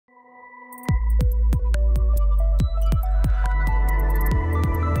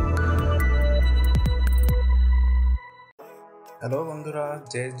Hello বন্ধুরা,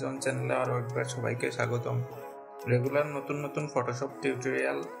 JS জন চ্যানেলে আরও একবার সবাইকে স্বাগতম। রেগুলার নতুন নতুন ফটোশপ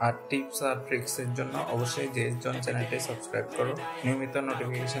টিউটোরিয়াল আর টিপস আর ট্রিক্সের জন্য অবশ্যই জেএস জন চ্যানেলটি সাবস্ক্রাইব করো। নিয়মিত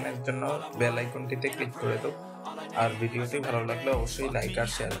নোটিফিকেশনের জন্য বেল আইকনটিতে ক্লিক করে দাও। আর ভিডিওটি ভালো লাগলে অবশ্যই লাইক আর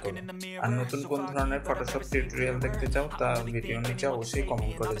শেয়ার করো। আর নতুন কোন ধরনের ফটোশপ টিউটোরিয়াল দেখতে চাও তা ভিডিওর নিচে অবশ্যই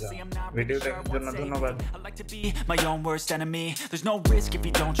কমেন্ট করে যাও। ভিডিও দেখার জন্য ধন্যবাদ। My own worst enemy. There's no risk if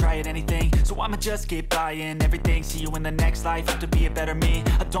you don't try at anything, so I'ma just keep buying everything. See you in the next life, have to be a better me.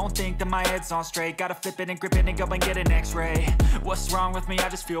 I don't think that my head's on straight. Gotta flip it and grip it and go and get an x-ray. What's wrong with me? I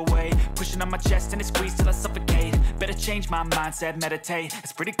just feel weight pushing on my chest and it squeezes till I suffocate. Better change my mindset, meditate.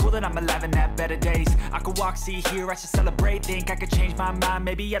 It's pretty cool that I'm alive and have better days. I could walk, see, hear, I should celebrate. Think I could change my mind,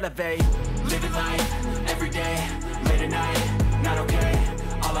 maybe elevate. Living life, every day, late at night, not okay.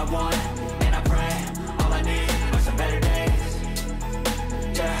 All I want